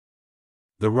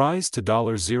The rise to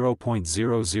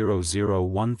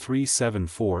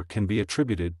 $0.00011374 can be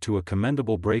attributed to a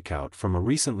commendable breakout from a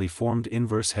recently formed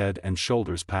inverse head and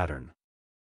shoulders pattern.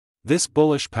 This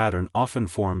bullish pattern often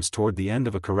forms toward the end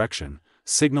of a correction,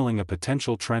 signaling a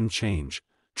potential trend change.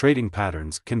 Trading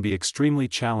patterns can be extremely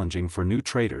challenging for new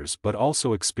traders but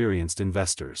also experienced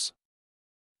investors.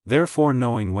 Therefore,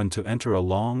 knowing when to enter a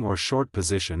long or short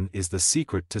position is the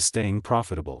secret to staying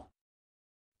profitable.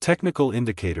 Technical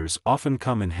indicators often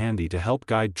come in handy to help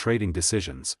guide trading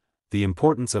decisions. The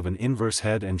importance of an inverse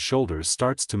head and shoulders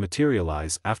starts to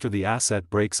materialize after the asset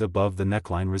breaks above the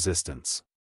neckline resistance.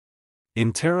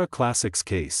 In Terra Classic's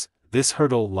case, this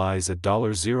hurdle lies at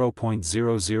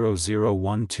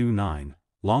 $0.000129.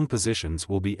 Long positions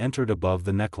will be entered above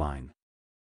the neckline.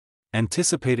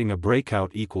 Anticipating a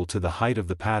breakout equal to the height of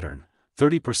the pattern,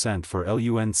 30% for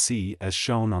LUNC as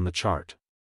shown on the chart.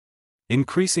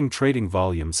 Increasing trading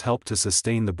volumes help to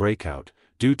sustain the breakout,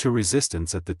 due to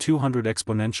resistance at the 200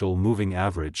 exponential moving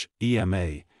average,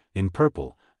 EMA, in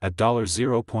purple, at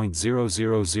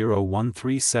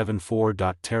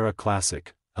 $0.000137.4. Terra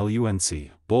Classic,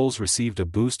 LUNC, bulls received a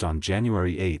boost on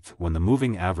January 8 when the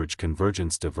moving average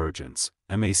convergence divergence,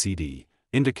 MACD,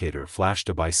 indicator flashed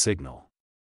a buy signal.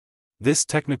 This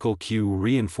technical cue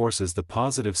reinforces the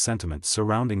positive sentiment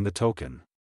surrounding the token.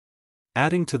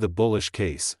 Adding to the bullish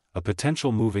case, a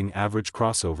potential moving average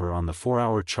crossover on the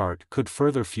 4-hour chart could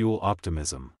further fuel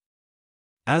optimism.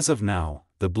 As of now,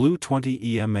 the blue 20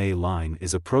 EMA line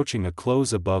is approaching a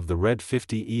close above the red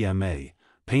 50 EMA,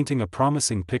 painting a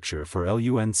promising picture for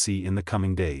LUNC in the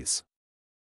coming days.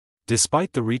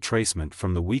 Despite the retracement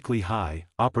from the weekly high,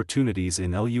 opportunities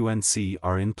in LUNC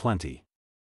are in plenty.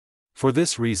 For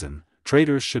this reason,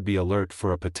 traders should be alert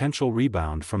for a potential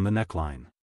rebound from the neckline.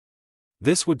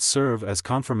 This would serve as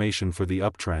confirmation for the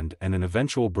uptrend and an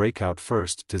eventual breakout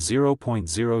first to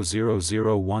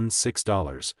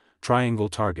 $0.00016, triangle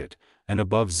target, and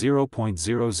above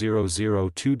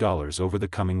 $0.0002 over the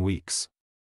coming weeks.